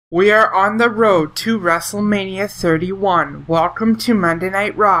We are on the road to WrestleMania 31. Welcome to Monday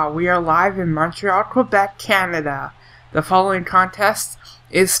Night Raw. We are live in Montreal, Quebec, Canada. The following contest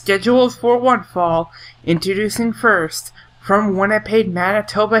is scheduled for one fall. Introducing first, from Winnipeg,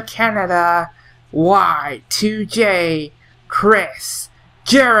 Manitoba, Canada, Y2J, Chris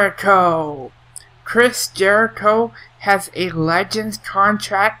Jericho. Chris Jericho has a Legends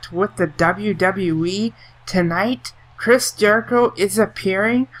contract with the WWE. Tonight, Chris Jericho is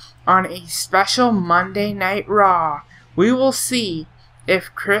appearing on a special Monday Night Raw. We will see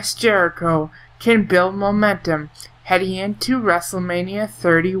if Chris Jericho can build momentum heading into WrestleMania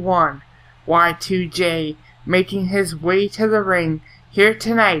 31. Y2J making his way to the ring here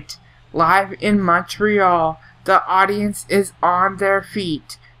tonight, live in Montreal. The audience is on their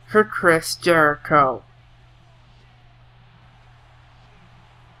feet for Chris Jericho.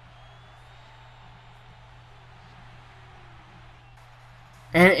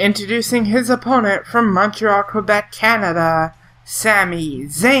 And introducing his opponent from Montreal, Quebec, Canada, Sami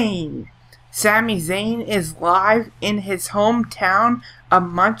Zayn. Sami Zayn is live in his hometown of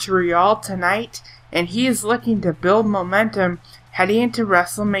Montreal tonight, and he is looking to build momentum heading into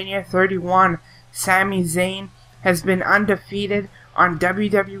WrestleMania 31. Sami Zayn has been undefeated on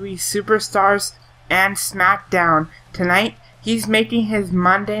WWE Superstars and SmackDown. Tonight, he's making his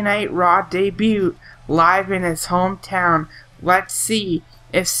Monday Night Raw debut live in his hometown. Let's see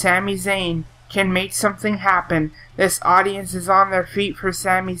if Sami Zayn can make something happen. This audience is on their feet for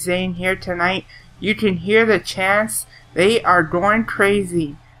Sami Zayn here tonight. You can hear the chants. They are going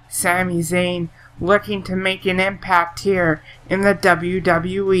crazy. Sami Zayn looking to make an impact here in the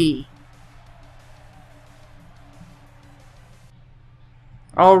WWE.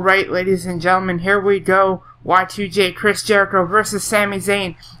 Alright, ladies and gentlemen, here we go. Y2J, Chris Jericho versus Sami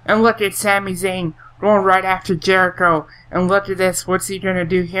Zayn. And look at Sami Zayn going right after Jericho. And look at this. What's he going to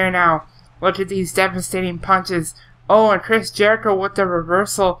do here now? Look at these devastating punches. Oh, and Chris Jericho with the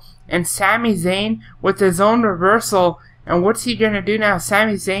reversal. And Sami Zayn with his own reversal. And what's he going to do now?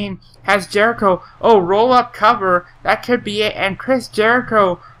 Sami Zayn has Jericho. Oh, roll up cover. That could be it. And Chris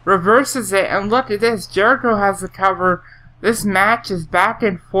Jericho reverses it. And look at this. Jericho has the cover. This match is back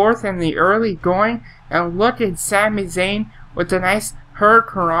and forth in the early going. And look at Sami Zayn with a nice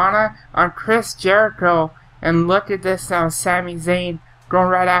Hurricanrana on Chris Jericho. And look at this now, Sami Zayn going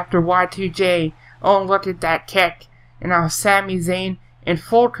right after Y2J. Oh, and look at that kick. And now Sami Zayn in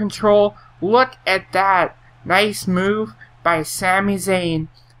full control. Look at that. Nice move by Sami Zayn.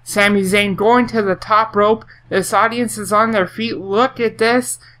 Sami Zayn going to the top rope. This audience is on their feet. Look at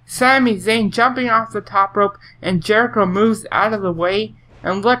this. Sami Zayn jumping off the top rope. And Jericho moves out of the way.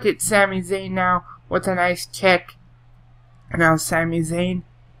 And look at Sami Zayn now with a nice kick. And now Sami Zayn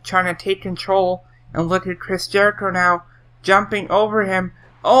trying to take control. And look at Chris Jericho now jumping over him.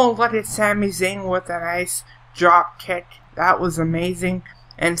 Oh, look at Sami Zayn with a nice drop kick. That was amazing.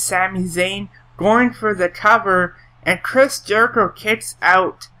 And Sami Zayn going for the cover. And Chris Jericho kicks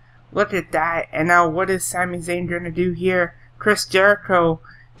out. Look at that. And now what is Sami Zayn going to do here? Chris Jericho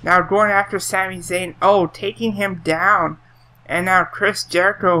now going after Sami Zayn. Oh, taking him down. And now Chris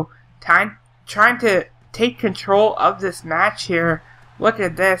Jericho trying to take control of this match here. Look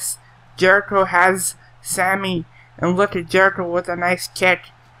at this. Jericho has Sami. And look at Jericho with a nice kick.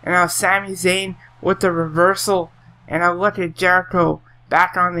 And now Sami Zayn with the reversal. And now look at Jericho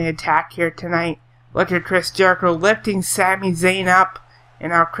back on the attack here tonight. Look at Chris Jericho lifting Sami Zayn up.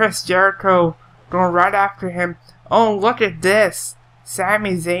 And now Chris Jericho going right after him. Oh, look at this.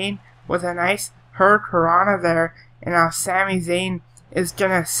 Sami Zayn with a nice Hurricanrana there. And now Sami Zayn is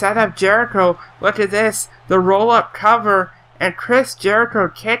going to set up Jericho. Look at this. The roll-up cover. And Chris Jericho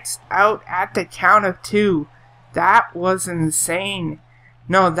kicks out at the count of 2. That was insane.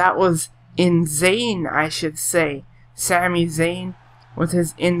 No, that was insane, I should say. Sami Zayn with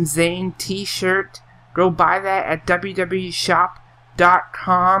his Insane t-shirt. Go buy that at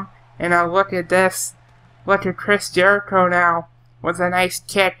www.shop.com. And now look at this. Look at Chris Jericho now with a nice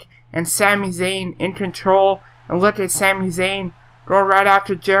kick. And Sami Zayn in control. And look at Sami Zayn go right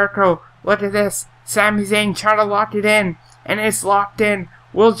after Jericho. Look at this. Sami Zayn trying to lock it in. And it's locked in.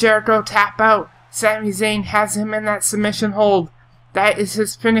 Will Jericho tap out? Sami Zayn has him in that submission hold. That is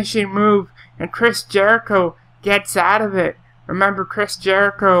his finishing move. And Chris Jericho gets out of it. Remember, Chris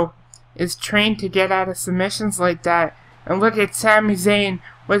Jericho is trained to get out of submissions like that. And look at Sami Zayn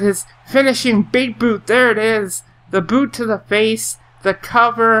with his finishing big boot. There it is. The boot to the face. The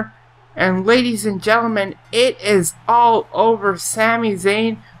cover. And ladies and gentlemen, it is all over. Sami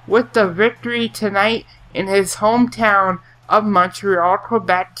Zayn with the victory tonight in his hometown of Montreal,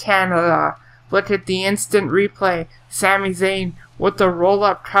 Quebec, Canada. Look at the instant replay. Sami Zayn with the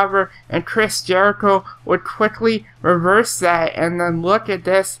roll-up cover, and Chris Jericho would quickly reverse that. And then look at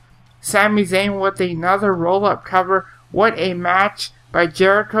this. Sami Zayn with another roll-up cover. What a match by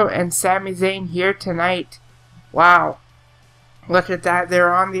Jericho and Sami Zayn here tonight. Wow. Look at that.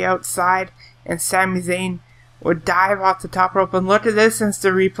 They're on the outside, and Sami Zayn would dive off the top rope. And look at this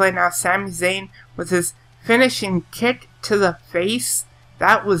instant replay now. Sami Zayn with his finishing kick to the face.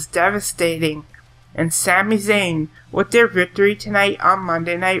 That was devastating. And Sami Zayn with their victory tonight on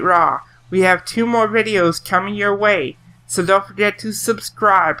Monday Night Raw. We have 2 more videos coming your way, so don't forget to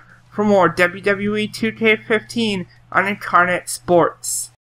subscribe for more WWE 2K15 on Incarnate Sports.